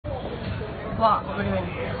What we're doing?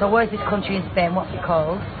 So where's this country in Spain? What's it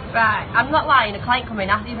called? Right, I'm not lying. A client come in,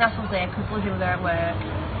 even after day, because we're there at work.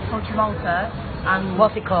 It's called Travolta. And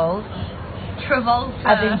what's it called? Travolta.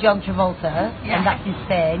 As in John Travolta. Yeah. And that's in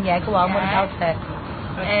Spain. Yeah, go on. Yeah. What about it?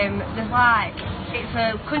 There's like, it's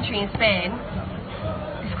a country in Spain.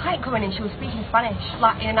 This client come in and she was speaking Spanish,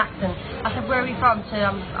 like in an accent. I said, where are you from? She said,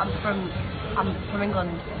 I'm from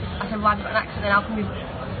England. I said, why have you got an accent then? How come you...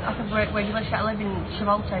 I said, where do you live? She said, I live in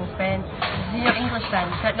Gibraltar in Spain. I said, you're not English then?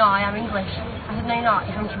 She said, no, I am English. I said, no, you're not.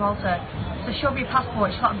 You're from Gibraltar. So she showed me a passport.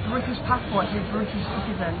 She's got a British passport. She's a British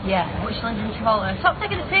citizen. Yeah. But she lives in Travolta. Stop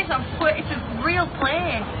taking the piss. It's a real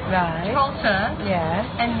place. Right. Travolta. Yeah.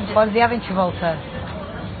 And what do they have in Travolta?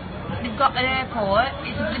 they've got an airport.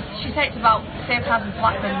 She said it's about the same size as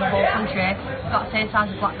Blackburn, the whole country. It's got the same size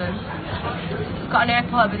as Blackburn. It's got an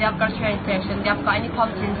airport, but they haven't got a train station. They haven't got any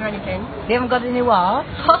pontins or anything. They haven't got any what?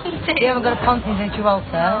 Pontins. They haven't got a pontins in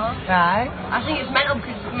Gibraltar. No. Right. I think it's mental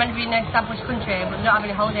because it's meant to be an established country, but they don't have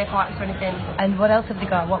any holiday parks or anything. And what else have they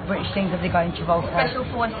got? What British things have they got in Gibraltar? Special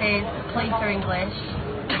forces, police are English.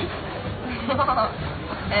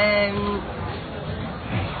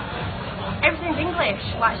 Everything's English.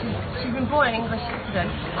 Like she's been born an English citizen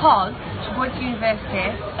because she's going to university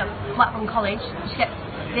at Blackburn College.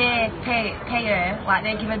 They pay her, like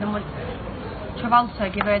they give her the money. Travolta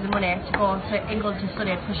give her the money to go to England to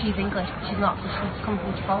study because she's English, but she's not. Because she's come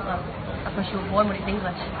from Travolta. That's where she was born, but it's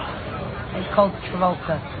English. It's called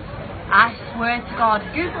Travolta. I swear to God,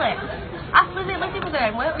 Google it. Ask Lizzie with her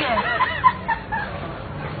and work with her.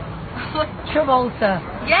 Travolta.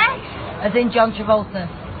 Yes. As in John Travolta.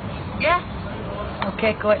 Yeah.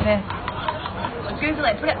 Okay, go with me. Google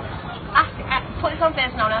it. Put this on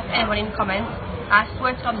Facebook now and ask anyone in the comments. I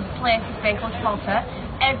swear to God, there's a place in Spain called Gibraltar.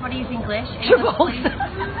 Everybody's English. Gibraltar.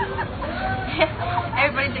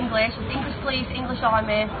 Everybody's English. There's English police, English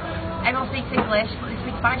army. Everyone speaks English, but they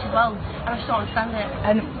speak Spanish as well. I just don't understand it.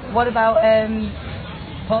 And what about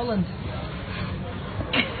Poland?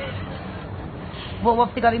 What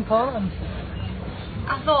have they got in Poland?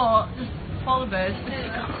 I thought just polar bears, but it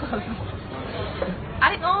I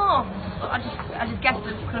didn't know. I just guessed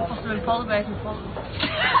it could have possibly been polar bears in Poland.